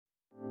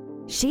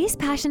She's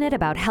passionate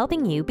about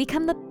helping you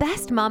become the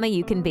best mama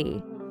you can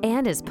be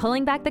and is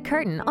pulling back the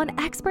curtain on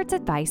experts'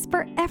 advice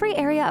for every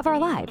area of our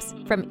lives,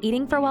 from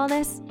eating for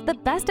wellness, the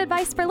best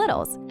advice for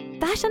littles,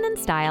 fashion and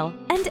style,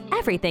 and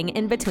everything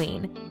in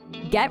between.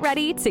 Get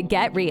ready to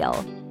get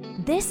real.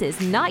 This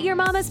is Not Your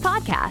Mama's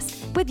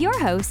Podcast with your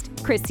host,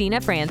 Christina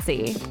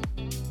Francie.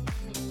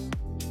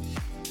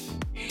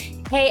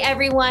 Hey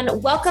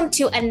everyone, welcome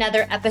to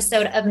another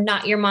episode of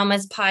Not Your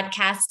Mama's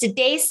Podcast.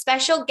 Today's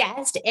special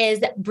guest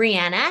is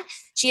Bryana.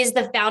 She is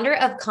the founder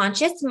of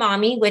Conscious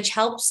Mommy, which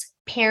helps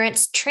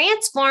parents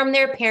transform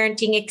their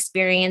parenting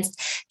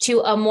experience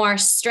to a more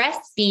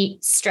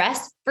stress-free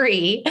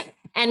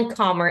and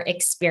calmer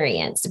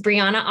experience.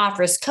 Bryana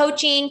offers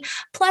coaching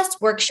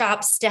plus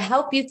workshops to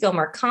help you feel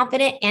more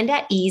confident and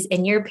at ease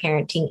in your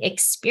parenting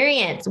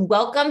experience.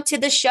 Welcome to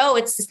the show.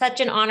 It's such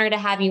an honor to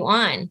have you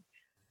on.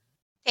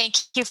 Thank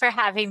you for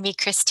having me,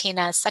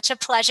 Christina. Such a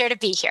pleasure to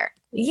be here.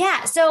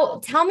 Yeah.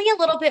 So tell me a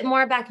little bit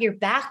more about your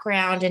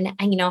background and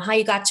how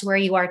you got to where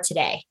you are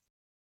today.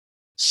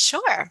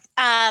 Sure.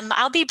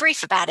 I'll be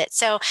brief about it.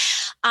 So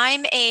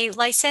I'm a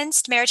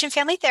licensed marriage and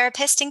family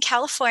therapist in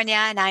California,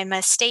 and I'm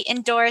a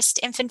state-endorsed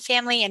infant,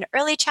 family, and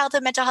early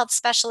childhood mental health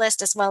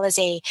specialist, as well as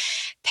a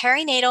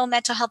perinatal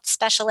mental health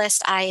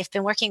specialist. I have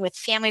been working with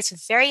families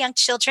with very young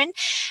children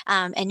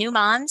and new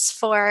moms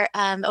for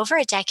over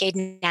a decade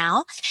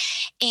now.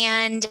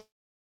 And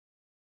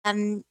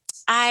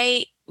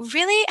I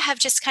really have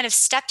just kind of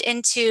stepped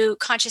into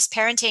conscious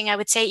parenting, I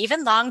would say,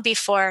 even long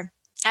before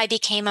I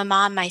became a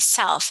mom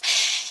myself.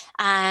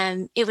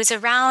 It was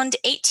around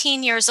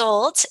 18 years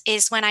old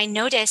is when I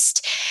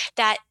noticed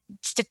that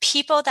the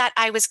people that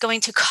I was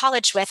going to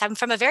college with, I'm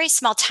from a very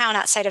small town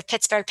outside of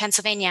Pittsburgh,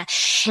 Pennsylvania.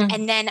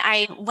 And then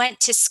I went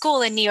to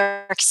school in New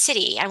York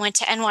City. I went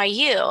to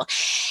NYU.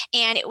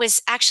 And it was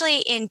actually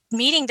in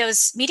meeting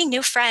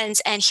new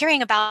friends and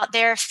hearing about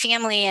their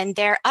family and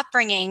their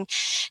upbringing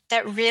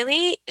that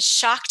really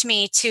shocked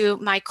me to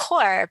my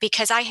core,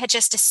 because I had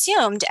just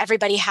assumed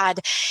everybody had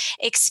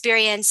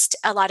experienced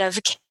a lot of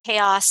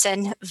chaos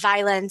and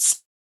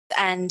violence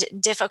and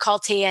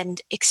difficulty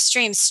and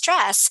extreme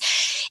stress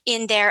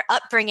in their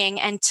upbringing.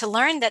 And to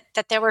learn that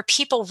there were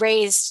people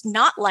raised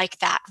not like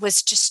that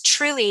was just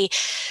truly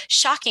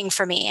shocking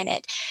for me. And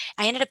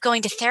I ended up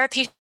going to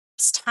therapy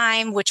this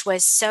time, which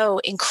was so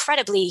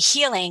incredibly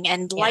healing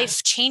and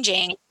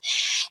life-changing,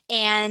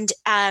 and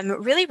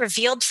really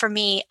revealed for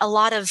me a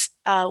lot of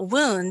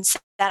wounds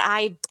that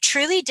I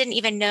truly didn't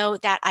even know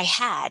that I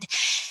had.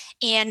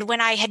 And when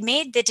I had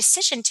made the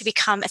decision to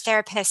become a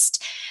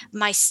therapist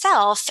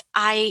myself,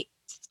 I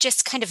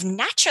just kind of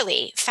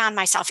naturally found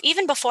myself,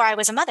 even before I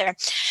was a mother,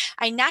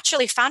 I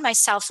naturally found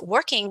myself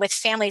working with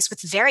families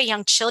with very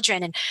young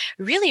children and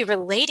really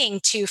relating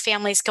to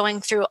families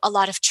going through a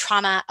lot of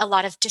trauma, a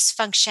lot of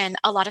dysfunction,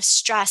 a lot of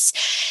stress,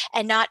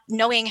 and not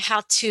knowing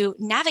how to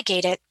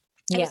navigate it.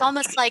 It was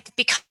almost like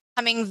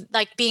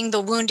being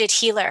the wounded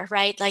healer,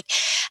 right? Like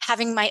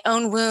having my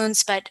own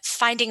wounds, but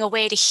finding a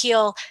way to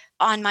heal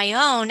on my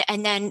own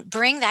and then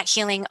bring that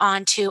healing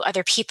on to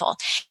other people.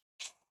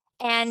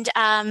 And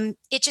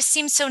it just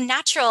seems so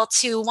natural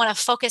to want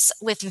to focus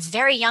with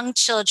very young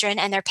children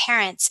and their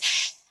parents.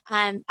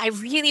 I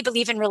really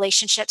believe in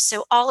relationships.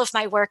 So all of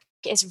my work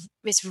is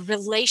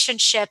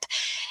relationship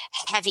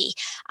heavy.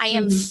 I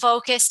am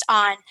focused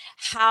on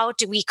how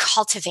do we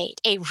cultivate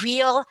a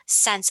real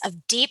sense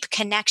of deep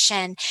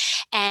connection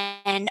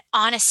and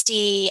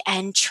honesty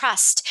and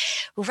trust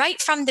right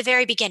from the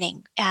very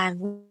beginning.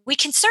 We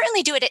can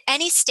certainly do it at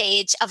any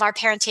stage of our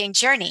parenting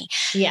journey.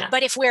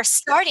 But if we're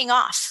starting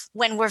off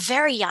when we're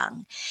very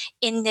young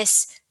in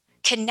this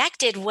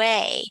connected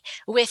way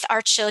with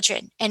our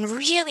children and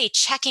really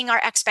checking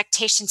our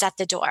expectations at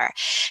the door,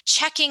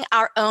 checking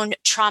our own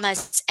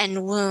traumas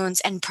and wounds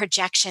and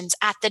projections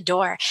at the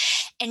door,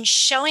 and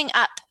showing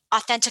up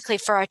authentically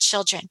for our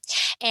children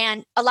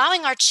and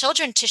allowing our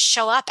children to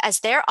show up as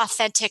their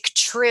authentic,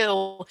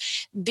 true,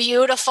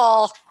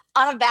 beautiful,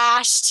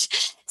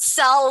 unabashed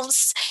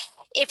selves.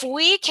 If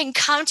we can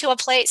come to a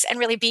place and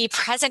really be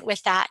present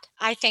with that,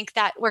 I think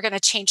that we're going to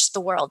change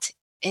the world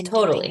in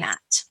doing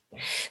that.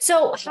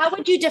 So how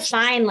would you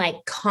define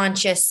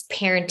conscious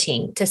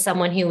parenting to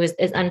someone who is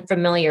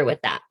unfamiliar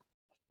with that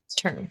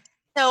term?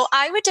 So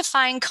I would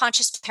define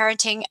conscious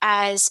parenting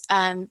as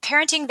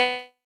parenting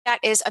that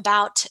is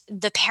about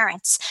the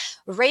parents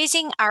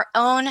raising our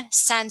own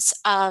sense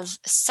of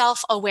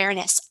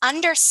self-awareness,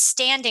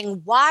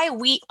 understanding why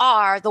we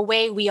are the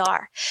way we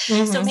are.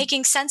 So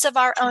making sense of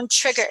our own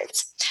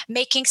triggers,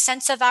 making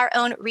sense of our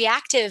own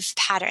reactive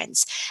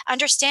patterns,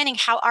 understanding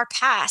how our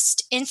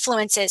past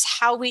influences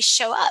how we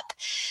show up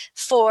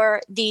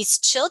for these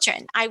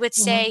children, I would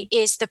say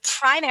is the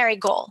primary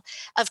goal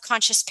of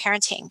conscious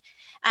parenting.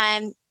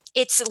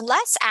 It's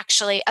less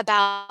actually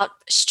about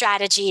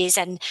strategies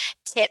and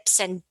tips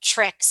and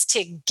tricks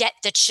to get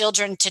the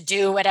children to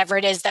do whatever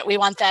it is that we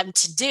want them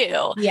to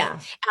do.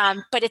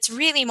 But it's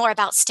really more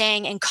about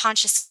staying in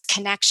conscious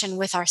connection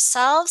with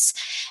ourselves,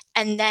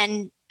 and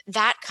then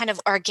that kind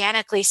of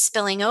organically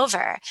spilling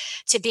over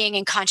to being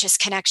in conscious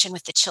connection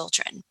with the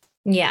children.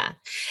 Yeah.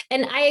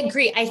 And I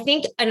agree. I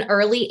think an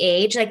early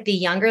age, like the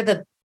younger,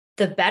 the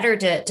better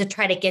to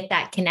try to get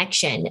that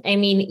connection. I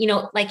mean,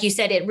 like you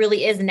said, it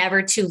really is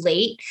never too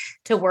late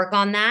to work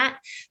on that.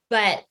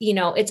 But,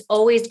 it's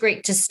always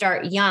great to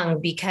start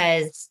young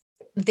because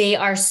they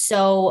are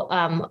so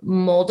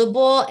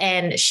moldable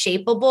and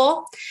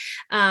shapeable,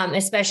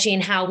 especially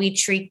in how we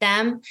treat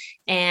them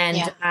and,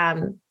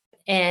 Yeah.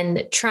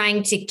 and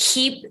trying to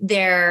keep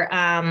their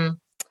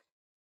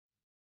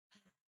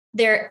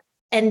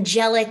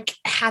angelic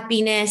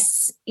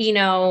happiness,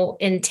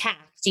 intact,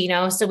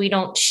 so we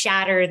don't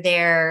shatter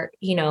their,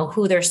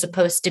 who they're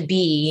supposed to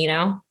be.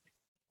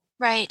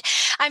 Right.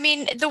 I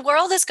mean, the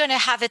world is going to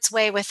have its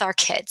way with our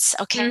kids.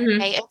 Okay.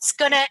 Mm-hmm.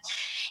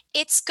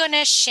 It's going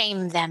to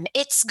shame them.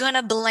 It's going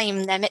to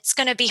blame them. It's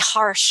going to be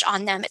harsh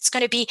on them. It's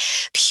going to be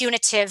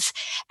punitive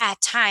at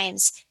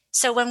times.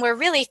 So when we're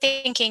really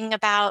thinking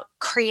about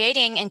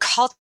creating and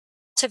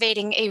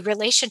cultivating a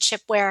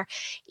relationship where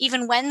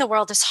even when the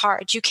world is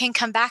hard, you can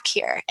come back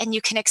here and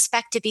you can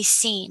expect to be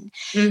seen.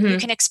 You Mm-hmm.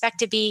 can expect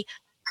to be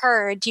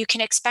heard. You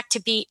can expect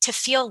to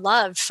feel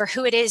loved for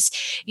who it is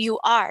you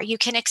are. You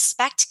can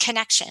expect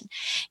connection.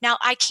 Now,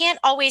 I can't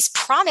always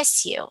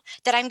promise you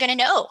that I'm going to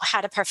know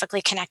how to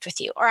perfectly connect with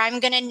you or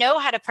I'm going to know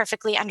how to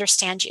perfectly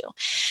understand you.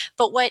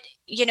 But what,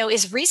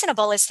 is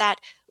reasonable is that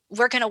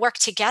we're going to work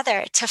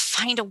together to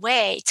find a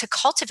way to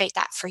cultivate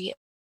that for you.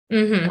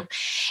 Mm-hmm.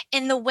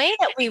 And the way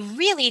that we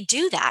really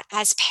do that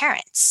as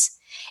parents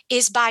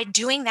is by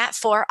doing that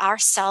for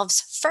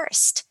ourselves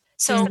first.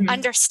 So Mm-hmm.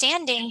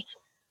 understanding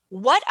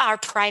what our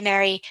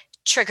primary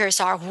triggers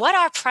are, what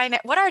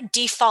our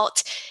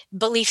default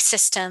belief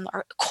system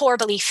or core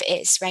belief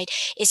is, right?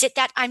 Is it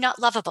that I'm not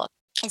lovable?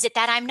 Is it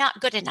that I'm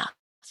not good enough?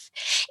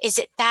 Is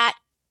it that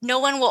no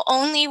one will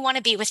only want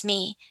to be with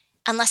me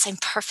unless I'm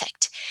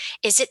perfect?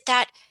 Is it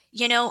that,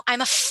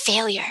 I'm a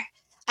failure?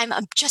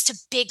 Just a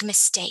big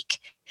mistake.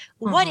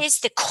 What Uh-huh.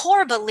 is the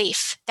core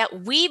belief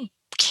that we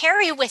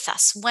carry with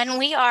us when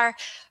we are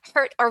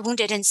hurt or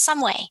wounded in some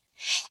way?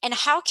 And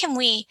how can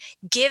we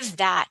give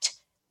that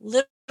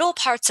little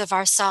parts of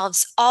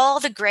ourselves all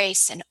the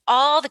grace and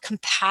all the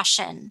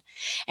compassion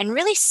and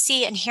really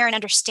see and hear and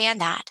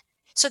understand that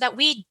so that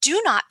we do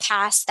not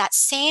pass that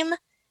same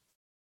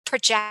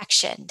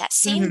projection, that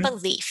same Mm-hmm.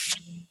 belief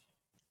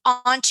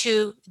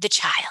onto the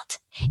child.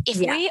 If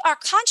Yeah. we are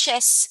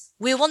conscious,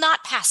 we will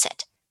not pass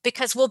it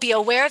because we'll be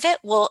aware of it,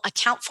 we'll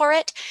account for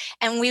it,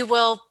 and we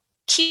will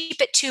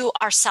keep it to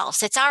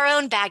ourselves. It's our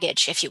own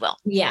baggage, if you will.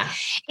 Yeah.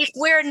 If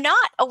we're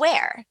not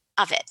aware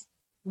of it,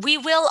 we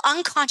will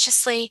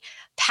unconsciously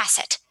pass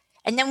it.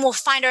 And then we'll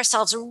find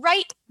ourselves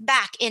right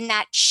back in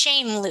that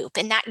shame loop,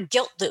 in that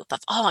guilt loop of,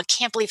 oh, I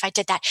can't believe I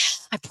did that.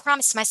 I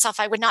promised myself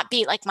I would not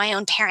be like my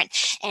own parent.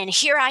 And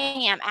here I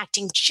am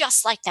acting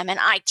just like them, and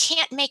I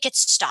can't make it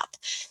stop.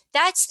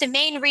 That's the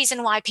main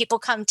reason why people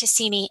come to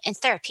see me in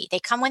therapy. They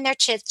come when their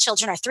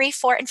children are 3,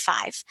 4, and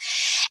 5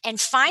 and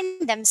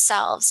find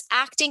themselves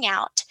acting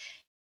out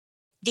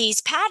these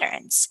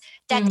patterns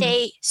that Mm-hmm.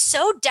 they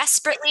so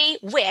desperately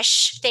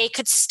wish they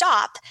could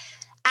stop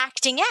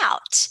acting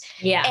out.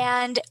 Yeah.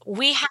 And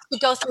we have to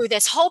go through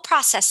this whole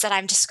process that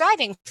I'm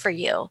describing for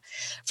you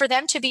for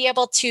them to be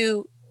able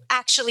to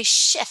actually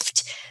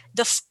shift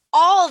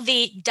all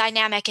the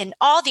dynamic and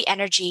all the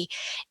energy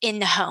in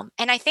the home.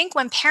 And I think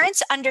when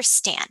parents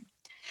understand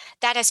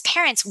that as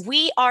parents,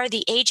 we are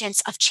the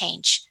agents of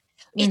change.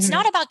 It's Mm-hmm.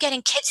 not about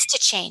getting kids to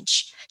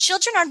change.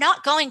 Children are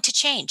not going to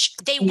change.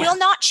 They Yeah. will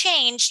not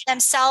change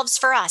themselves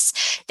for us.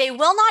 They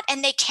will not,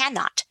 and they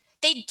cannot.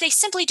 They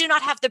simply do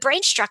not have the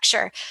brain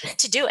structure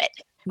to do it,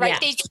 right?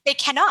 Yeah. They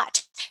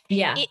cannot.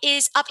 Yeah. It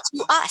is up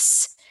to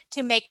us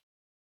to make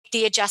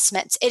the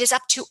adjustments. It is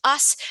up to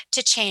us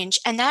to change.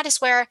 And that is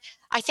where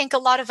I think a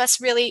lot of us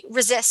really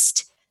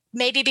resist,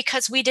 maybe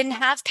because we didn't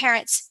have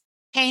parents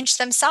change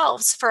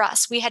themselves for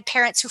us. We had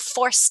parents who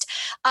forced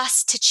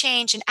us to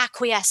change and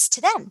acquiesce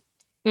to them.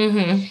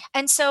 Mm-hmm.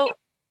 And so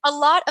a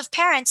lot of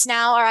parents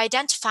now are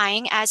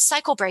identifying as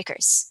cycle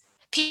breakers,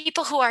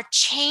 people who are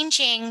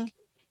changing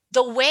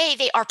the way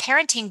they are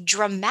parenting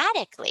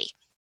dramatically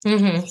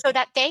Mm-hmm. so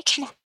that they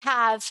can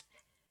have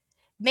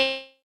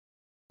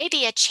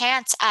maybe a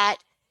chance at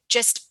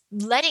just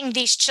letting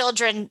these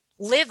children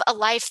live a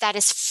life that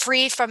is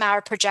free from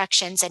our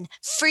projections and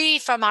free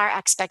from our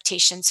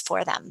expectations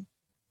for them.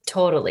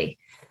 Totally.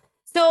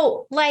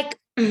 So, like,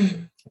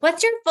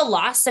 what's your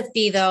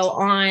philosophy though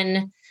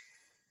on,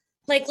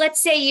 like,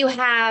 let's say you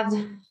have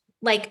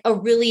like a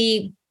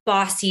really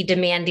bossy,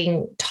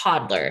 demanding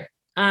toddler.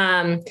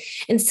 And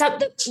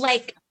something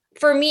like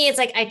for me, it's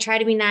like I try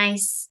to be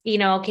nice,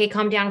 okay,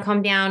 calm down,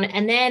 calm down.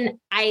 And then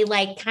I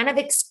like kind of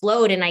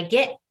explode and I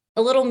get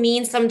a little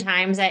mean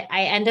sometimes. I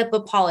end up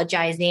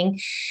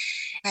apologizing.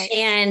 Right.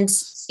 And,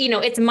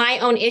 it's my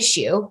own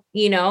issue,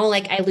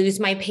 like I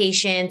lose my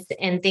patience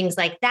and things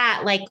like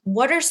that. Like,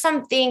 what are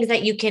some things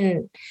that you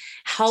can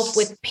help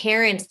with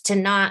parents to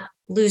not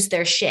lose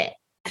their shit?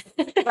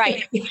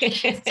 Right.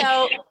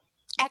 So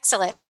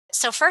excellent.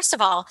 So first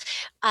of all,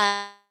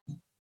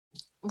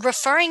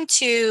 referring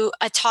to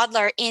a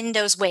toddler in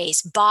those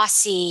ways,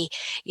 bossy,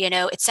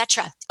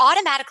 etc.,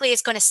 automatically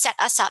is going to set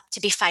us up to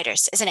be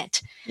fighters, isn't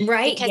it?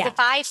 Right. Because Yeah. if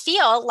I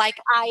feel like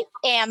I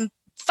am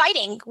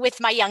fighting with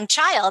my young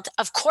child,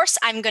 of course,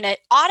 I'm going to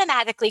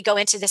automatically go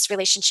into this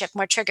relationship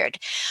more triggered.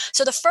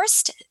 So the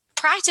first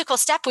practical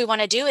step we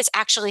want to do is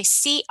actually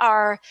see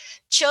our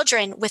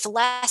children with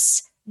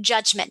less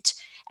judgment.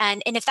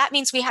 And if that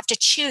means we have to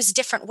choose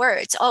different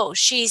words, oh,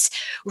 she's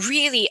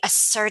really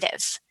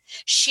assertive.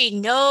 She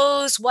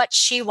knows what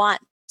she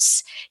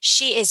wants.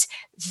 She is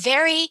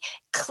very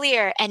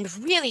clear and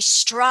really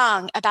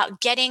strong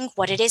about getting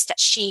what it is that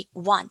she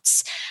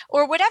wants,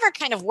 or whatever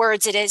kind of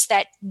words it is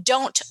that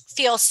don't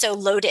feel so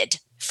loaded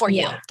for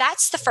you.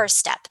 That's the first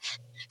step.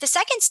 The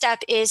second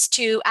step is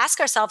to ask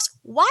ourselves,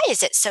 why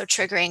is it so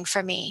triggering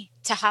for me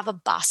to have a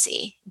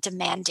bossy,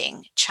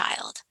 demanding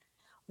child?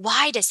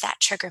 Why does that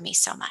trigger me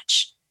so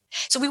much?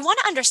 So we want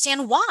to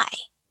understand why.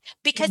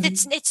 Because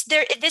it's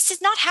there. This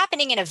is not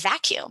happening in a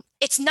vacuum.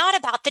 It's not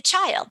about the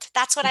child.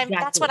 That's what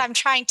I'm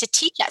trying to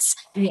teach us.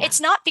 Yeah.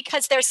 It's not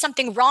because there's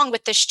something wrong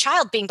with this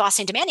child being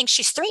bossy and demanding.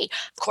 She's 3.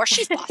 Of course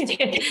she's bossy.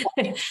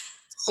 They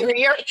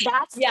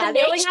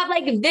only have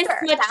like this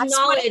much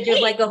knowledge of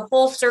like a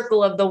full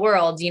circle of the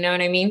world. You know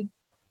what I mean?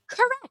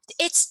 Correct.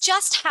 It's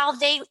just how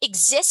they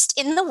exist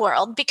in the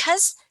world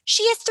because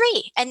she is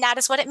 3, and that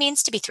is what it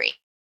means to be 3.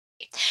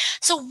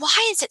 So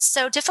why is it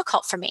so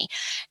difficult for me?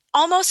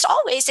 Almost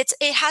always it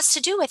has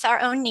to do with our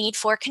own need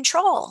for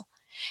control,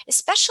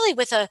 especially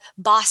with a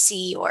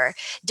bossy or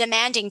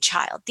demanding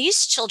child.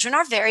 These children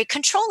are very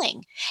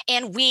controlling,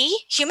 and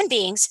we human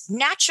beings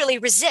naturally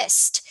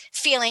resist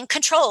feeling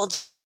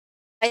controlled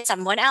by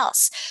someone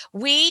else.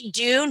 We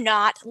do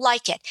not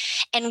like it,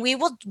 and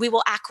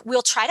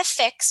we'll try to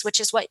fix, which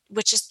is what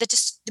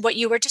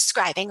you were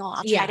describing. Oh,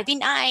 I'll try to be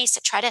nice,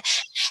 I try to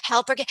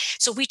help her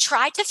so we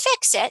try to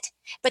fix it,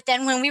 but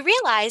then when we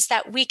realize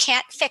that we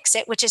can't fix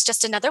it, which is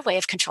just another way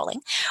of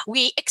controlling,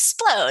 we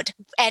explode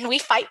and we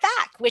fight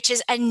back, which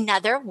is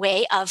another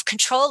way of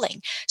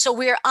controlling. So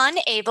we're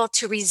unable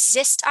to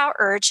resist our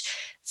urge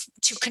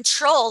to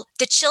control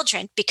the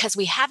children because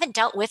we haven't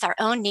dealt with our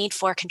own need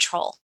for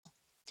control.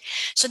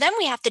 So then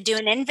we have to do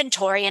an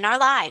inventory in our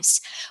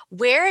lives.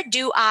 Where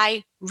do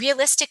I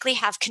realistically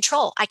have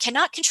control? I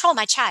cannot control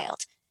my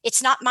child.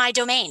 It's not my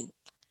domain.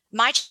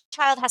 My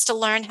child has to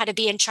learn how to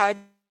be in charge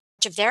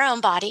of their own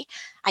body.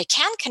 I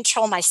can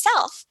control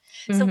myself.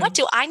 So what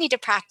do I need to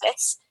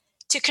practice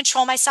to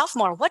control myself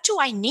more? What do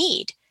I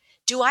need?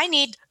 Do I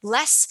need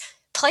less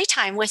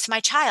playtime with my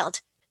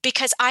child?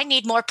 Because I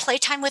need more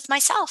playtime with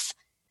myself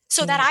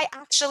so that I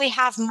actually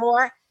have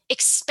more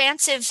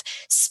expansive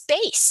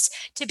space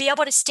to be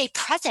able to stay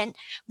present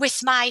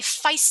with my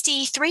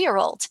feisty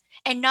 3-year-old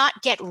and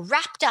not get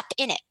wrapped up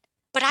in it.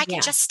 But I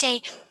can just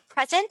stay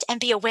present and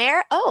be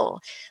aware. Oh,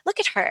 look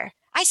at her.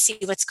 I see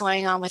what's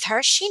going on with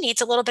her. She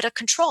needs a little bit of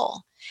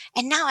control.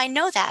 And now I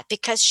know that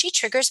because she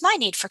triggers my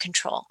need for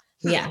control.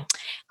 Yeah.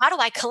 How do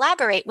I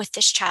collaborate with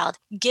this child?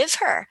 Give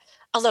her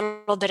a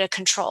little bit of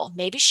control.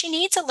 Maybe she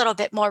needs a little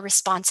bit more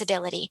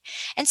responsibility.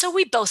 And so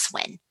we both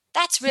win.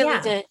 That's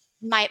really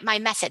my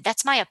method.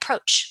 That's my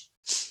approach.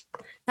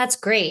 That's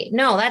great.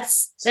 No,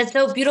 that's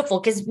so beautiful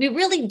because we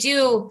really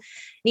do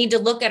need to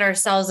look at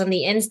ourselves on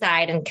the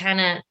inside and kind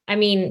of,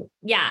 And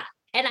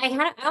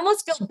I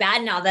almost feel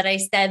bad now that I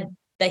said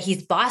that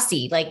he's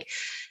bossy, like,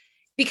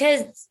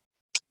 because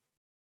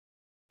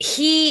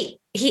he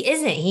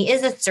isn't. He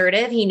is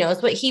assertive. He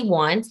knows what he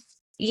wants,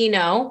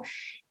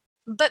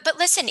 But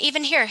listen,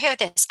 even hear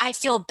this. I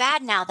feel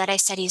bad now that I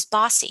said he's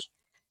bossy.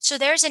 So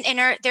there's an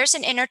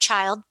inner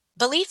child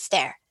belief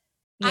there.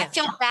 Yeah. I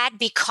feel bad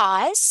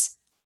because.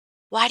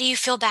 Why do you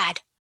feel bad?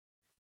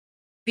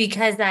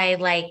 Because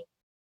I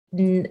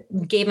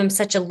gave him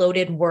such a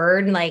loaded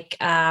word, make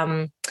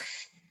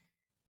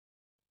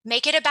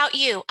it about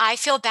you. I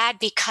feel bad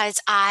because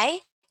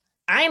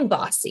I'm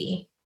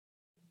bossy.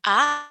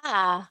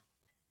 I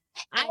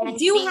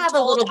do have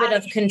a little bit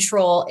of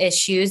control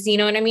issues. You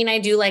know what I mean? I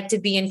do like to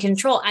be in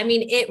control.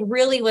 It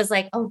really was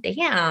like, oh,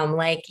 damn.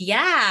 It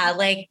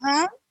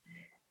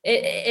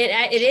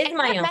is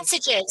my own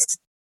messages.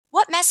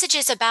 What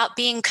messages about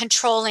being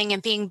controlling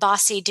and being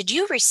bossy did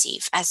you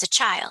receive as a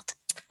child?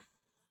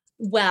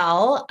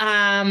 Well,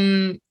 a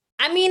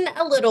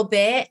little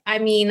bit.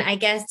 I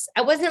guess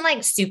I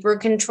wasn't super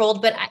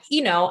controlled, but I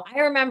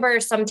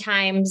remember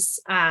sometimes,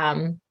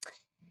 being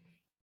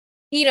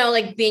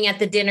at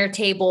the dinner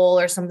table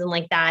or something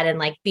like that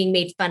and being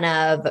made fun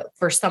of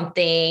for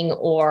something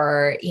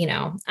or,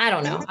 I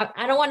don't know.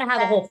 I don't want to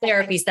have a whole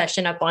therapy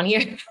session up on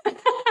here.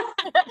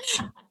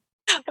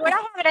 We're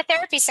not having a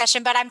therapy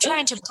session, but I'm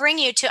trying to bring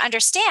you to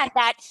understand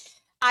that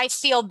I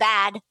feel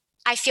bad.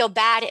 I feel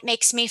bad. It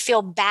makes me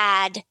feel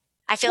bad.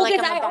 I feel like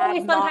I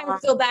always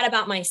sometimes feel bad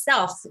about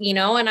myself, and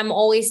I'm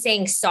always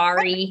saying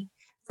sorry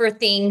for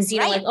things,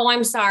 oh,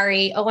 I'm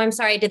sorry. Oh, I'm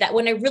sorry I did that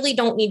when I really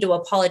don't need to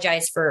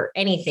apologize for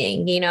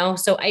anything,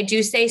 so I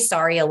do say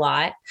sorry a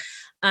lot.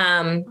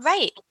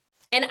 Right.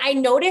 And I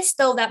noticed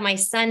though that my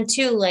son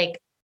too,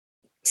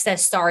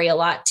 says sorry a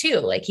lot too.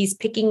 Like he's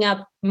picking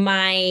up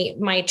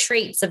my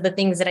traits of the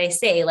things that I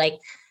say. Like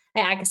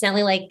I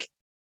accidentally like,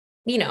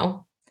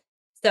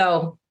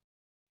 so,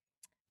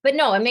 but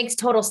no, it makes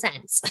total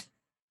sense.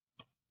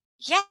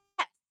 Yeah.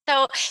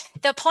 So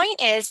the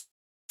point is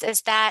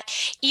that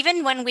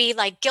even when we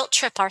like guilt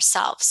trip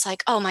ourselves,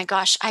 like, oh my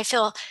gosh, I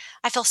feel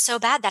so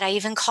bad that I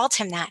even called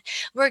him that.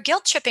 We're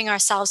guilt tripping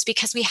ourselves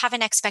because we have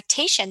an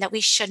expectation that we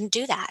shouldn't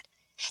do that.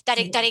 That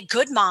a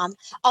good mom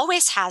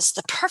always has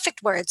the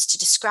perfect words to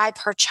describe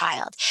her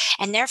child.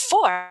 And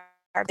therefore,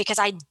 because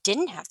I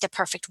didn't have the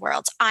perfect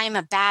words, I'm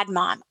a bad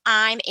mom.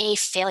 I'm a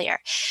failure.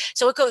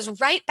 So it goes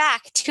right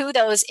back to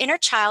those inner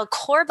child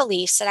core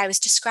beliefs that I was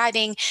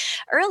describing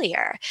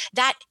earlier,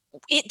 that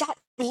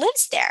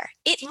lives there.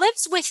 It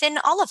lives within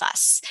all of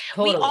us.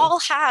 Totally. We all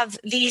have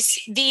these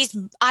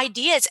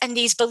ideas and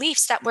these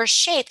beliefs that were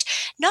shaped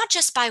not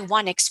just by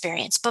one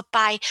experience, but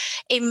by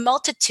a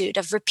multitude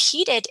of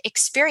repeated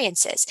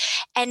experiences.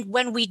 And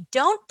when we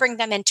don't bring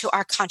them into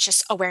our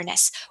conscious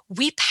awareness,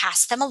 we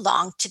pass them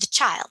along to the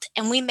child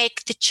and we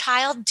make the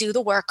child do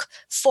the work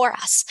for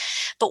us.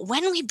 But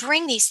when we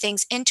bring these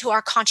things into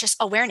our conscious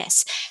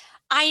awareness,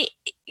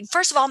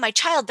 first of all, my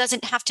child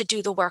doesn't have to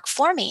do the work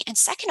for me. And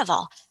second of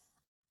all,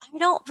 I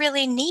don't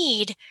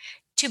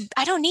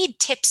need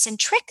tips and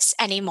tricks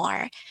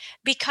anymore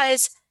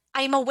because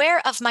I'm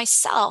aware of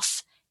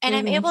myself and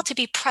I'm able to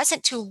be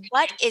present to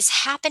what is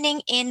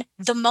happening in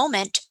the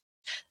moment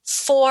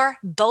for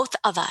both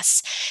of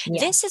us. Yeah.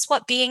 This is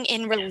what being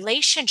in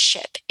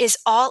relationship is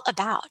all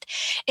about.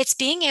 It's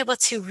being able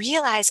to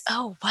realize,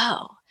 oh,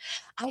 whoa,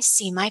 I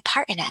see my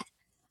part in it.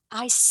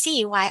 I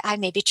see why I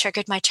maybe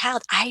triggered my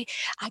child. I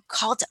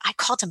called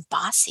him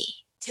bossy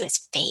to his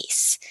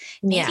face.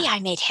 Maybe I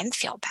made him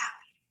feel bad,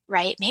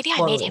 right? Maybe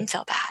I made him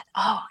feel bad.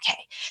 Oh,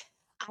 okay.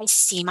 I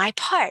see my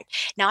part.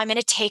 Now I'm going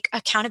to take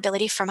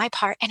accountability for my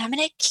part and I'm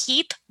going to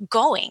keep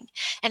going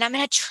and I'm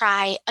going to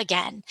try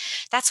again.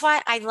 That's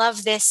why I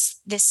love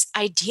this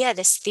idea,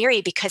 this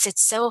theory, because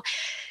it's so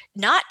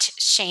not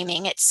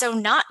shaming. It's so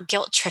not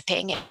guilt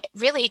tripping. It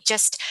really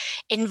just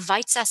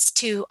invites us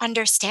to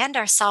understand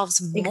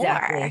ourselves more.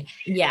 Exactly.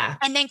 Yeah.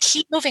 And then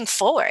keep moving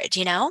forward,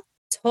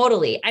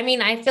 Totally. I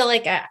mean, I feel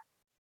like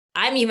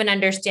I'm even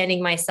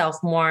understanding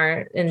myself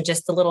more in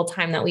just the little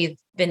time that we've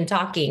been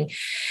talking.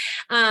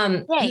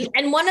 And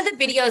one of the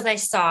videos I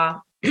saw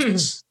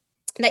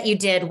that you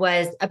did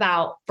was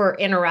about for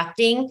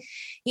interrupting,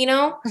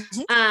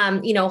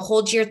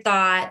 hold your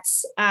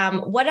thoughts.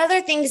 What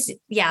other things?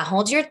 Yeah.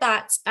 Hold your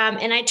thoughts.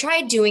 And I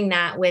tried doing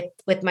that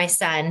with my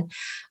son.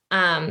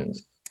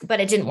 But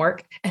it didn't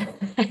work. I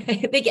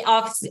think it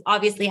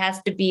obviously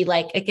has to be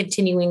like a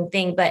continuing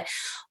thing, but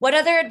what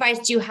other advice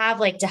do you have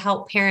like to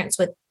help parents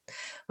with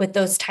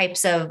those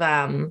types of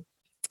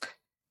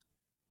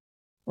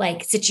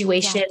like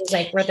situations,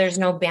 like where there's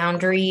no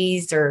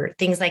boundaries or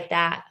things like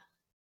that?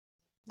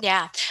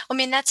 Yeah. I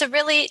mean, that's a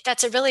really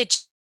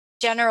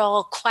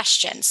general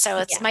question. So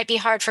it might be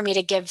hard for me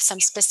to give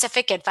some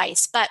specific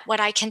advice, but what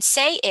I can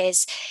say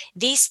is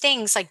these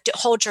things like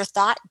hold your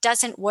thought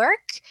doesn't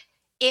work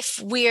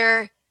if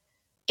we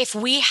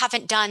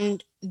haven't done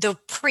the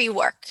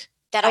pre-work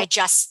that I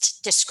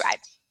just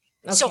described.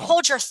 Okay. So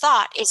hold your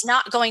thought is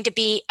not going to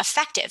be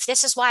effective.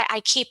 This is why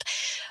I keep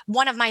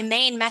one of my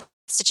main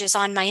messages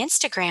on my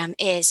Instagram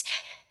is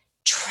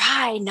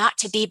try not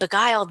to be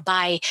beguiled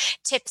by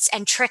tips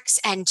and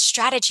tricks and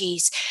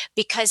strategies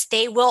because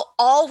they will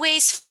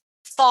always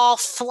fall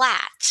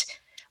flat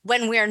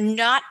when we're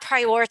not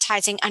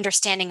prioritizing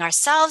understanding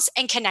ourselves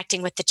and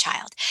connecting with the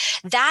child.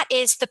 That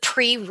is the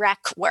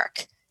prereq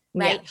work,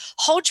 right? Yeah.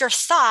 Hold your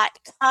thought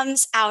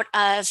comes out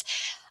of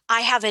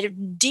I have a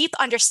deep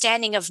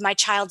understanding of my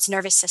child's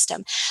nervous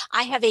system.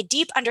 I have a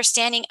deep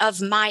understanding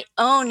of my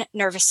own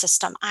nervous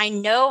system. I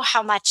know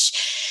how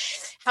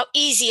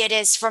easy it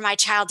is for my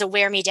child to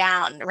wear me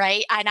down,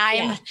 right? And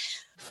I'm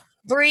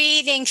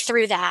breathing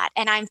through that.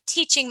 And I'm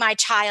teaching my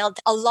child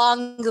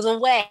along the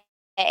way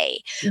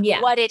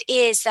what it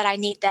is that I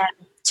need them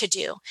to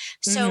do.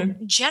 So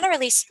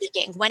generally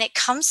speaking, when it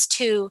comes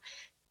to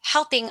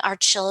helping our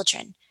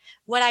children,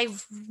 what I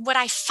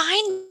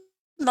find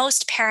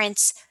most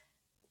parents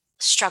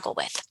struggle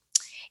with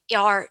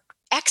are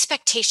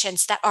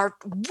expectations that are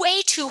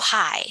way too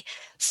high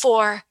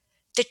for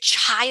the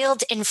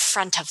child in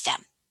front of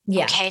them.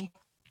 Yeah. Okay.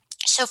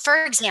 So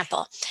for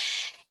example,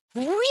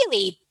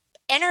 really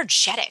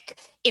energetic,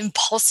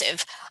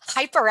 impulsive,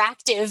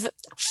 hyperactive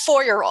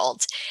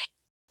 4-year-old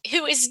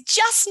who is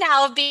just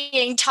now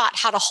being taught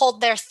how to hold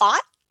their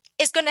thought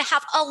is going to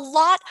have a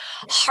lot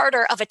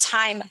harder of a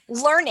time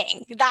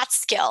learning that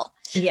skill.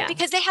 Yeah.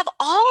 Because they have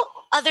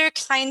all other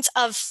kinds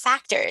of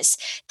factors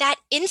that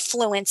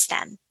influence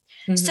them.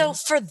 So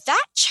for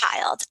that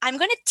child, I'm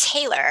going to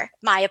tailor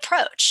my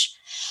approach.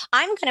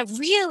 I'm going to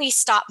really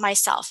stop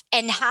myself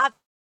and have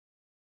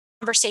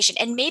conversation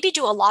and maybe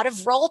do a lot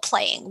of role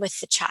playing with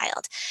the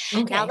child.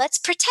 Okay. Now let's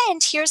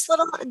pretend here's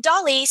little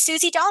Dolly,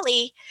 Susie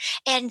Dolly,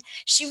 and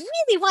she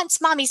really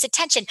wants mommy's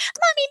attention.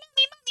 Mommy,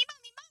 mommy, mommy,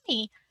 mommy,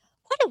 mommy.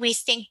 what do we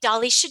think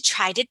Dolly should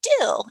try to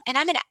do? And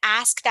I'm going to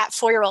ask that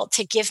 4-year-old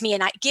to give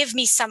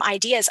me some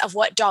ideas of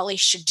what Dolly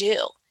should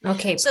do.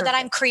 Okay. So that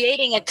I'm Perfect.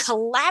 creating a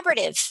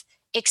collaborative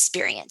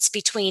experience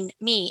between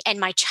me and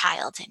my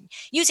child, and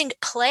using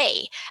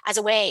play as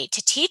a way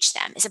to teach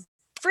them is a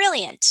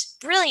brilliant,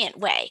 brilliant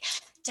way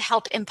to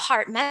help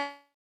impart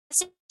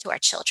message to our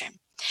children.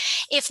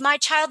 If my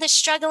child is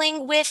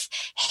struggling with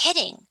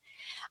hitting,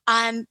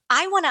 I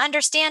want to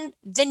understand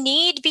the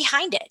need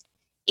behind it.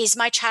 Is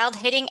my child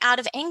hitting out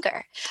of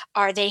anger?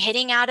 Are they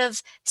hitting out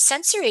of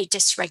sensory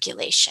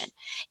dysregulation?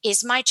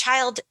 Is my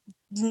child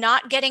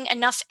not getting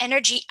enough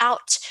energy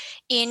out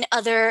in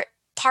other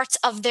parts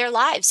of their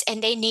lives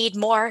and they need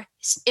more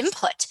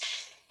input?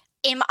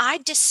 Am I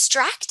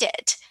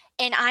distracted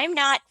and I'm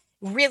not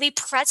really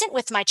present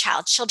with my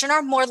child? Children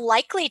are more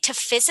likely to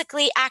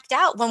physically act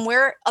out when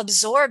we're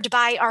absorbed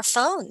by our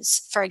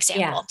phones, for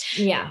example.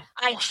 Yeah.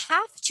 I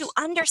have to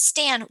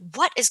understand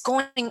what is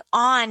going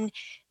on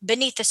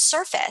beneath the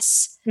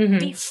surface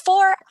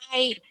before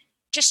I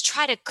just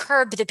try to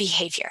curb the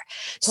behavior.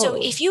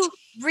 Totally. So if you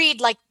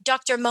read like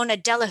Dr. Mona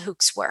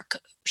Delahook's work,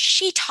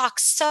 she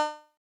talks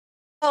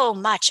so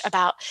much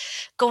about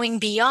going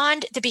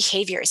beyond the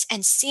behaviors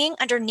and seeing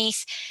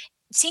underneath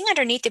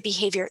the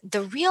behavior,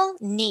 the real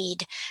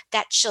need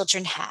that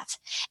children have.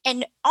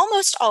 And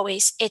almost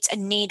always it's a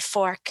need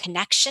for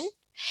connection.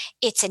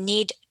 It's a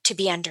need to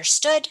be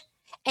understood,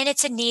 and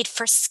it's a need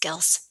for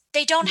skills.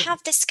 They don't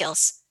have the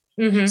skills.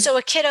 So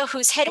a kiddo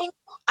who's hitting,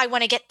 I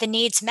want to get the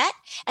needs met.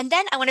 And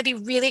then I want to be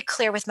really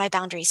clear with my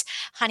boundaries.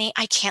 Honey,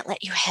 I can't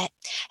let you hit.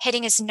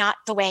 Hitting is not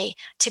the way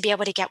to be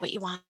able to get what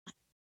you want.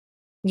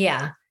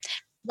 Yeah.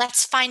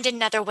 Let's find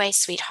another way,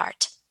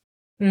 sweetheart.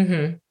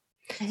 And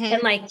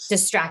like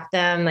distract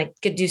them, like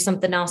could do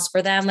something else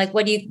for them. Like,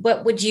 what do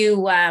you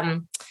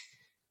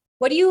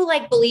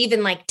like believe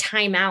in, like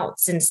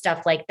timeouts and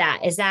stuff like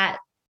that? Is that,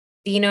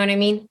 do you know what I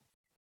mean?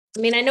 I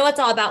mean, I know it's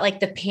all about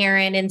like the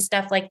parent and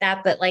stuff like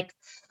that, but like,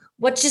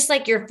 what's just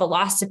like your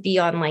philosophy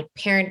on like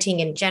parenting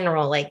in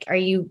general? Like,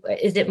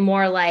 is it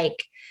more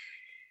like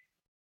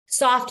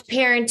soft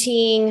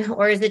parenting,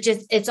 or is it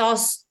just, it's all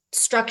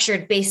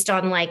structured based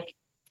on like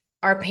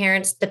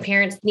the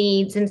parents'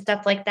 needs and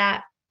stuff like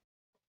that?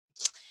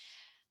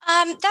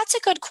 That's a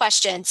good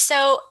question.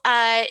 So,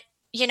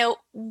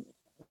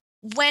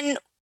 when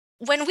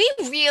we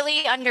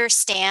really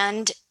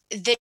understand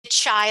the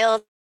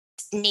child's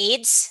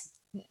needs,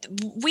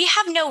 we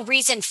have no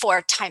reason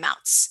for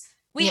timeouts.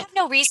 We have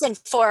no reason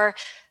for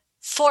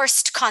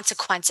forced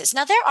consequences.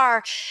 Now, there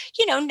are,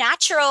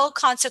 natural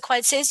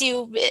consequences.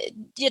 You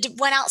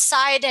went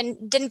outside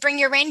and didn't bring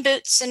your rain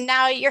boots, and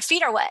now your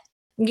feet are wet.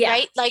 Yeah.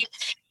 Right? Like,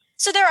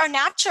 so there are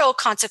natural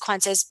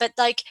consequences, but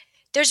like,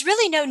 there's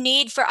really no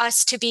need for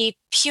us to be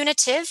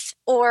punitive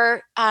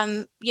or,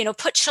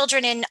 put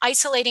children in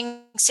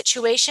isolating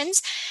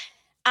situations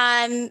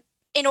in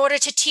order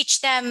to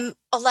teach them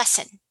a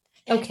lesson.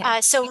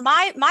 Okay. So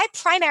my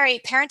primary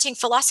parenting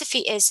philosophy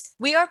is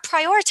we are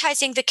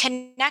prioritizing the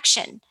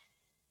connection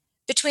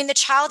between the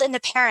child and the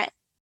parent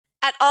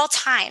at all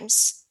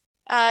times,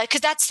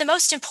 because that's the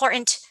most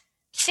important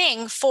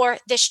thing for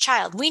this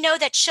child. We know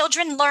that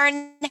children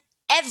learn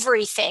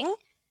everything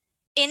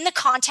in the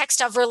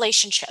context of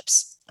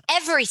relationships,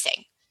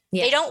 everything.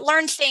 Yeah. They don't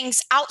learn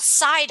things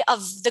outside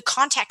of the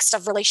context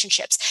of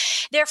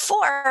relationships.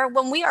 Therefore,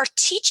 when we are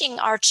teaching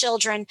our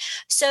children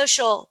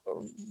social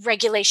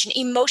regulation,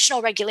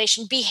 emotional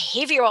regulation,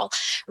 behavioral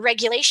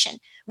regulation,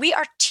 we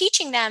are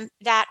teaching them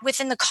that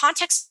within the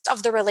context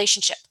of the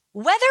relationship,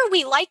 whether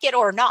we like it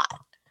or not,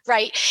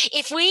 right?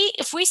 If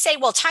we say,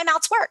 well,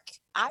 timeouts work,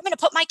 I'm going to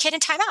put my kid in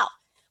timeout.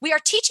 We are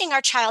teaching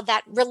our child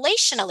that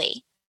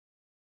relationally,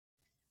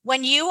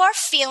 when you are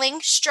feeling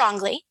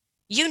strongly,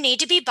 you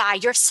need to be by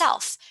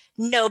yourself.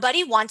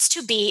 Nobody wants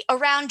to be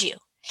around you.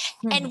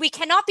 And we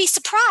cannot be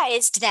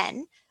surprised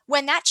then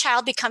when that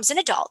child becomes an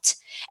adult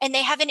and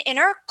they have an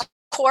inner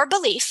core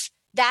belief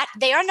that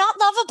they are not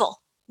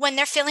lovable when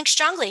they're feeling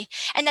strongly,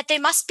 and that they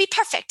must be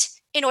perfect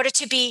in order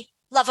to be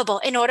lovable,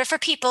 in order for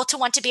people to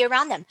want to be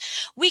around them.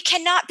 We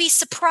cannot be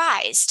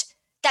surprised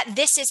that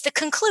this is the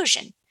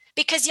conclusion,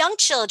 because young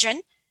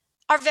children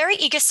are very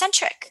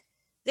egocentric.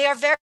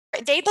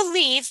 They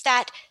believe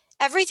that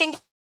everything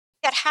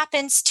that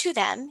happens to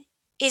them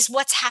is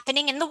what's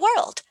happening in the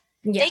world.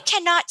 Yeah. They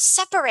cannot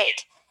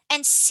separate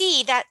and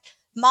see that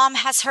mom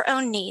has her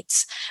own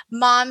needs.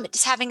 Mom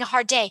is having a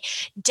hard day.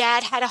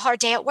 Dad had a hard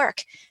day at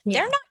work.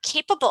 Yeah. They're not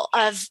capable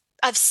of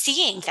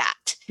seeing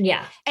that.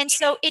 Yeah. And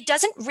so it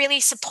doesn't really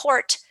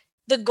support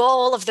the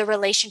goal of the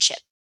relationship.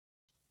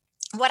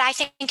 What I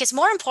think is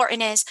more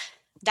important is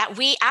that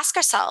we ask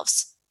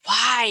ourselves,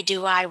 why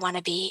do I want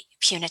to be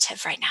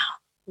punitive right now?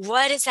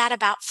 What is that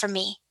about for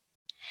me?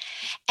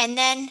 And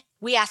then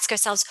we ask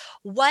ourselves,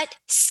 what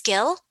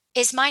skill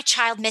is my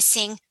child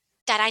missing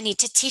that I need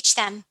to teach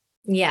them?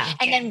 Yeah.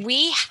 And then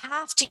we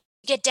have to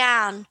get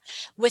down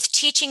with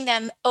teaching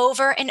them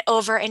over and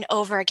over and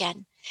over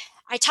again.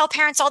 I tell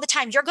parents all the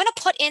time, you're going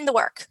to put in the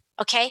work,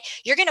 okay?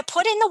 You're going to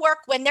put in the work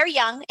when they're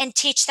young and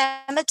teach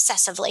them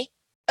obsessively,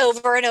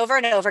 over and over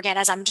and over again,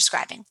 as I'm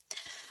describing.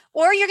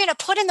 Or you're going to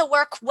put in the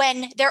work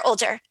when they're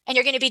older and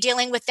you're going to be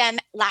dealing with them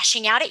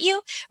lashing out at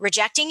you,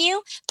 rejecting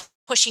you,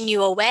 pushing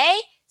you away,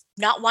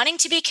 not wanting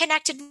to be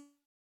connected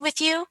with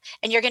you.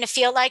 And you're going to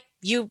feel like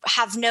you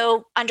have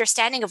no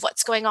understanding of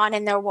what's going on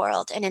in their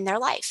world and in their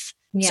life.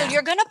 So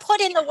you're going to put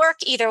in the work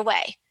either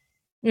way.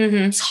 Mm-hmm.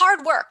 It's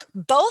hard work.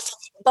 Both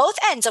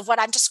ends of what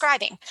I'm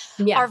describing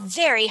are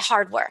very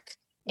hard work.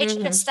 It's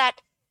just that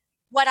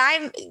what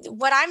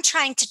I'm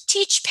trying to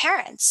teach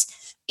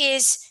parents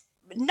is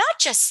not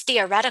just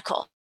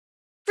theoretical,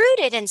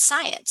 rooted in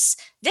science.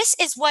 This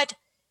is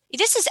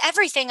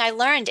everything I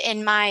learned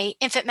in my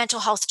infant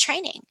mental health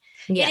training.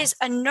 It is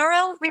a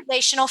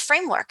neuro-relational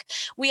framework.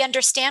 We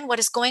understand what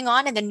is going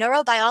on in the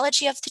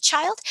neurobiology of the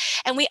child,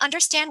 and we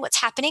understand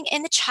what's happening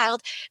in the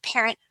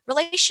child-parent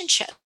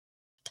relationship.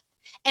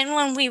 And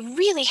when we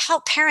really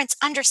help parents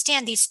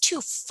understand these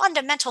two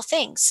fundamental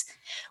things,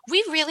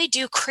 we really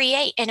do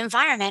create an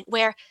environment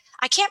where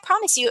I can't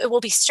promise you it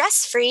will be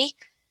stress-free.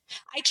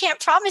 I can't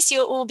promise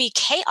you it will be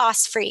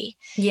chaos-free.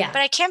 But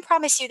I can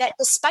promise you that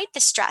despite the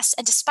stress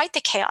and despite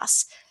the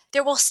chaos,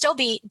 there will still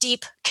be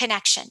deep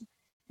connection.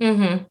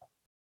 Mm-hmm.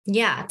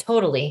 Yeah,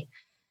 totally.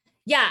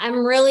 Yeah,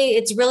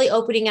 it's really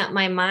opening up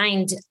my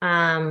mind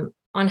on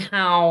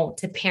how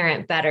to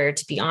parent better,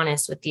 to be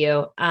honest with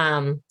you.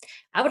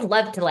 I would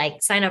love to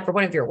sign up for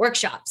one of your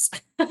workshops.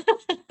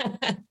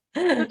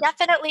 You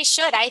definitely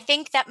should. I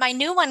think that my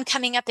new one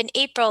coming up in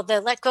April,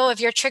 the Let Go of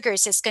Your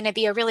Triggers, is going to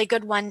be a really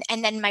good one.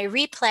 And then my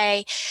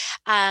replay,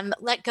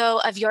 Let Go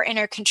of Your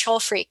Inner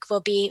Control Freak,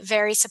 will be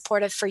very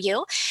supportive for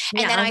you.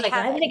 And then I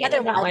have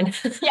another one.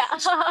 Yeah,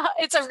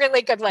 it's a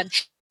really good one.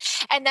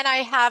 And then I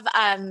have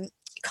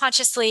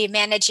Consciously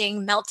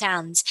Managing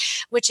Meltdowns,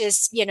 which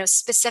is,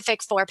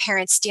 specific for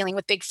parents dealing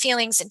with big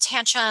feelings and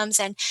tantrums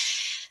and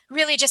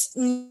really just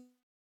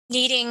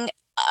needing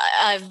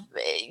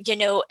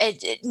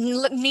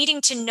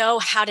needing to know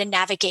how to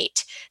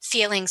navigate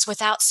feelings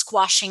without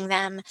squashing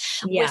them,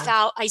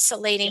 without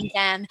isolating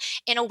them,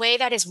 in a way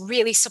that is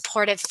really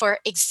supportive for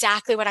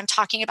exactly what I'm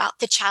talking about,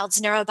 the child's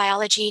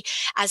neurobiology,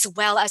 as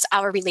well as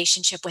our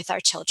relationship with our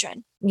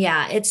children.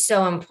 Yeah, it's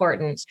so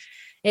important.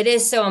 It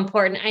is so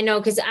important. I know,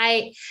 because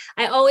I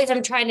always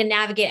am trying to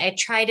navigate. I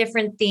try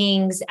different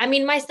things. I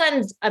mean, my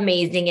son's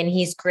amazing and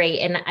he's great.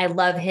 And I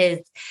love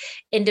his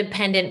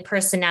independent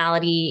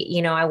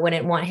personality. I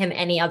wouldn't want him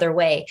any other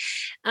way.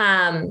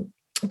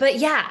 But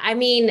yeah, I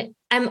mean,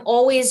 I'm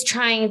always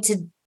trying to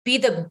be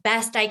the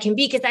best I can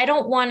be, because I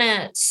don't want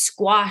to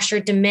squash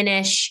or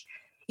diminish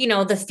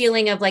the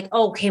feeling of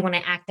okay, when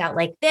I act out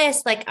like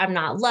this, I'm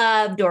not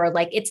loved, or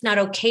it's not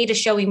okay to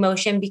show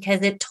emotion,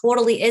 because it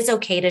totally is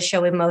okay to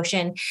show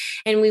emotion.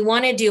 And we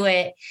want to do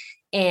it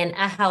in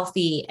a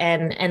healthy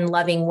and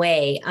loving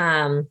way.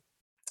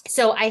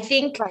 So I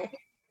think,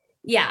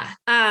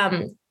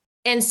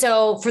 and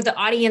so for the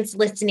audience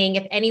listening,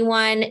 if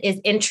anyone is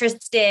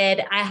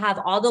interested, I have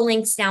all the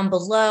links down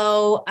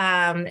below.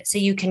 So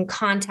you can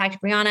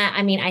contact Bryana.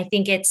 I mean, I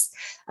think it's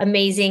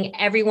amazing.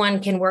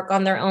 Everyone can work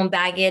on their own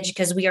baggage,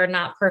 because we are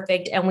not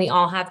perfect and we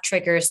all have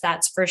triggers.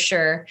 That's for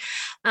sure.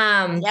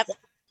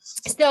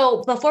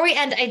 So before we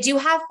end, I do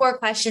have 4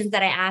 questions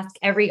that I ask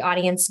every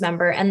audience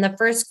member. And the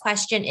first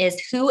question is,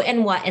 who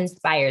and what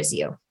inspires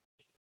you?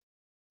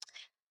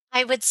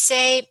 I would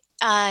say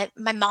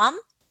my mom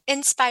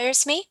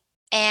inspires me.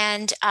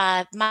 And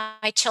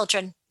my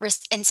children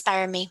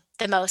inspire me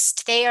the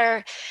most.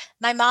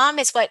 My mom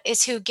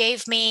is who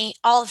gave me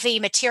all the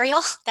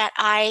material that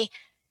I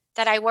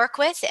work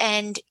with,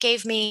 and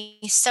gave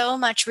me so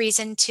much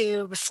reason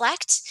to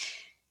reflect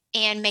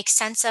and make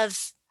sense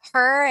of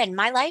her and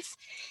my life.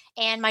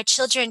 And my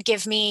children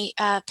give me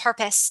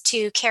purpose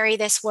to carry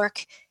this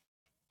work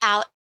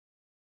out,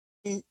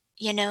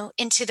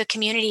 into the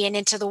community and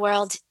into the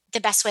world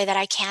the best way that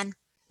I can.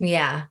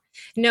 Yeah.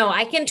 No,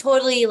 I can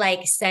totally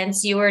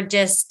sense you are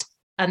just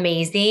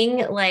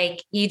amazing.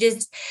 You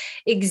just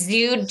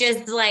exude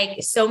just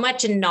so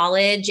much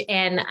knowledge.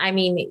 And I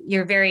mean,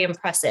 you're very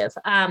impressive.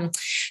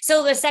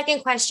 So the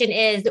second question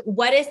is,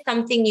 what is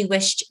something you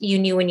wished you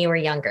knew when you were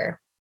younger?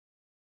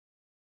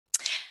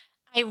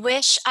 I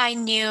wish I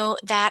knew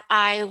that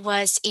I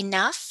was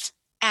enough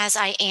as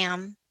I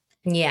am.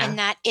 Yeah. And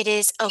that it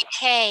is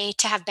okay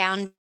to have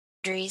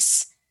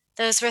boundaries.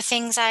 Those were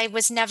things I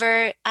was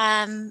never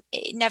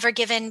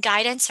given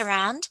guidance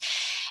around.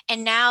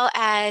 And now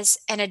as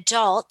an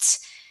adult,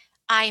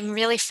 I'm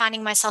really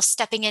finding myself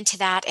stepping into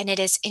that. And it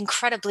is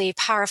incredibly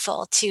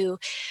powerful to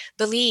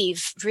really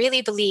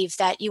believe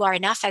that you are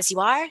enough as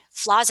you are,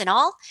 flaws and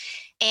all.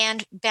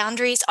 And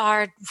boundaries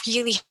are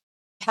really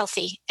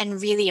healthy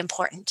and really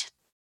important.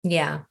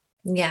 Yeah.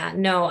 Yeah,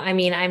 no, I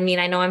mean,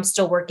 I know I'm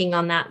still working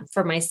on that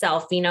for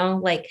myself,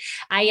 I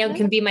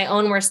can be my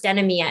own worst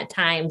enemy at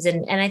times.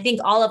 And I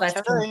think all of us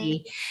can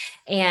be.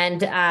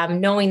 And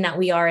knowing that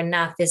we are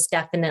enough is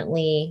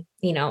definitely,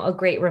 a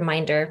great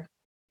reminder.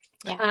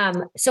 Yeah.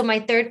 So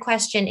my third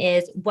question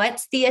is,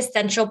 what's the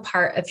essential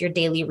part of your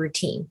daily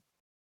routine?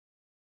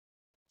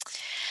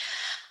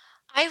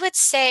 I would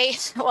say,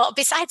 well,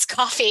 besides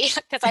coffee,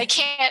 because I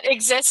can't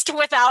exist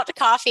without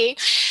coffee,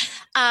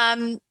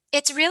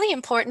 it's really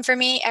important for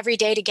me every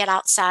day to get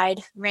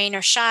outside, rain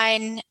or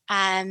shine.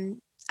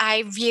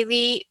 I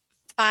really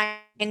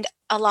find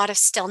a lot of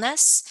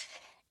stillness,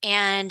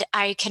 and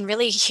I can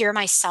really hear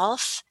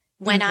myself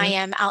when I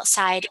am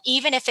outside,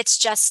 even if it's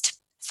just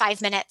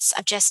 5 minutes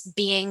of just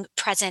being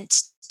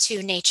present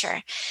to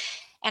nature.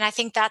 And I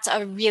think that's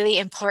a really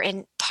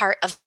important part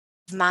of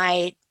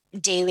my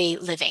daily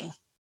living.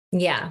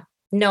 Yeah.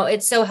 No,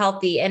 it's so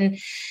healthy. And,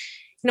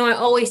 I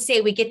always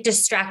say we get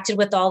distracted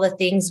with all the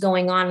things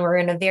going on. We're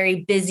in a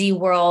very busy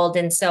world.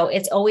 And so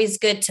it's always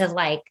good to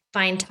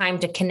find time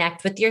to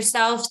connect with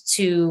yourself,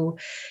 to,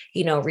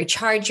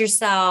 recharge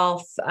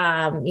yourself,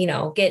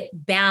 get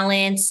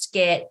balanced,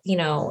 get,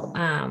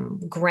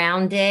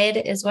 grounded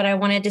is what I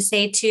wanted to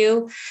say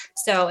too.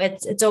 So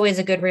it's always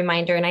a good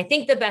reminder. And I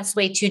think the best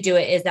way to do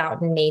it is out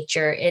in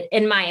nature,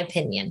 in my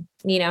opinion,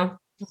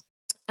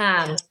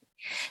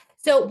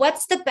 So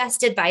what's the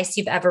best advice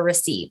you've ever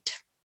received?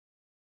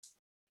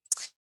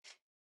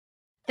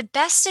 The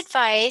best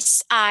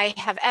advice I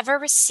have ever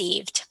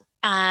received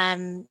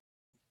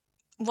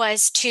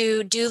was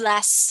to do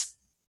less.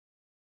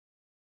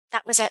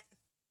 That was it.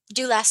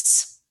 Do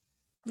less.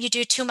 You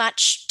do too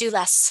much, do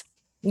less.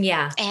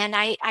 Yeah. And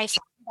I think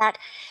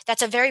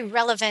that's a very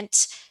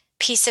relevant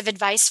piece of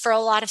advice for a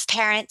lot of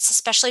parents,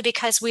 especially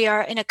because we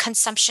are in a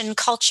consumption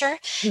culture.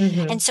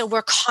 And so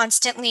we're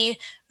constantly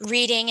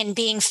reading and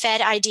being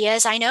fed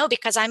ideas. I know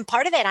because I'm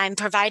part of it. I'm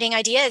providing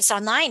ideas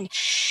online.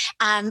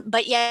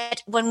 But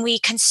yet when we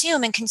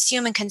consume and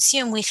consume and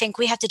consume, we think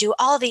we have to do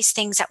all these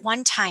things at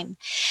one time.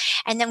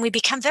 And then we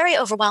become very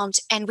overwhelmed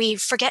and we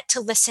forget to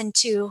listen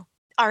to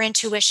our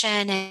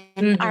intuition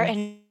and our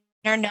inner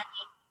knowing.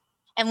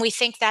 And we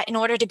think that in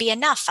order to be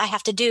enough, I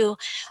have to do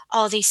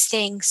all these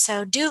things.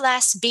 So do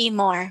less, be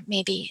more,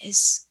 maybe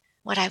is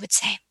what I would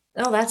say.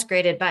 Oh, that's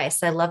great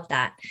advice. I love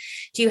that.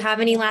 Do you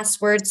have any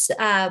last words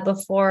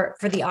for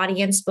the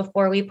audience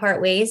before we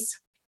part ways?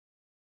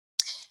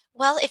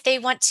 Well, if they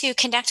want to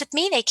connect with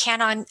me, they can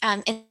on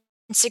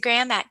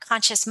Instagram at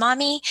Conscious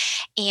Mommy.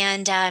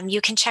 And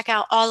you can check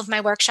out all of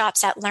my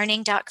workshops at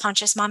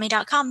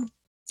learning.consciousmommy.com.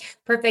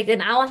 Perfect.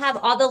 And I will have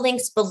all the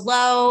links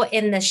below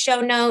in the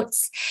show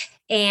notes.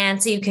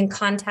 And so you can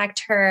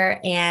contact her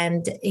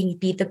and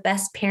be the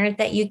best parent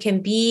that you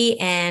can be.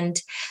 And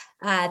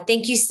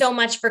thank you so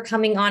much for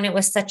coming on. It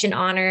was such an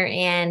honor,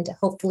 and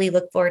hopefully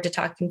look forward to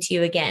talking to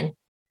you again.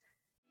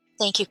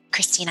 Thank you,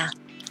 Christina.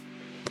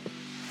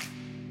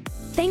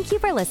 Thank you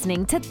for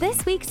listening to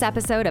this week's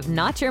episode of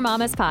Not Your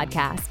Mama's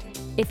Podcast.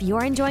 If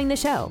you're enjoying the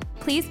show,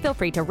 please feel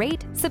free to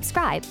rate,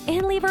 subscribe,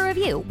 and leave a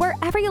review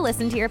wherever you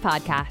listen to your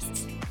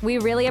podcasts. We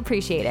really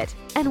appreciate it,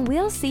 and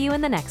we'll see you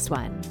in the next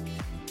one.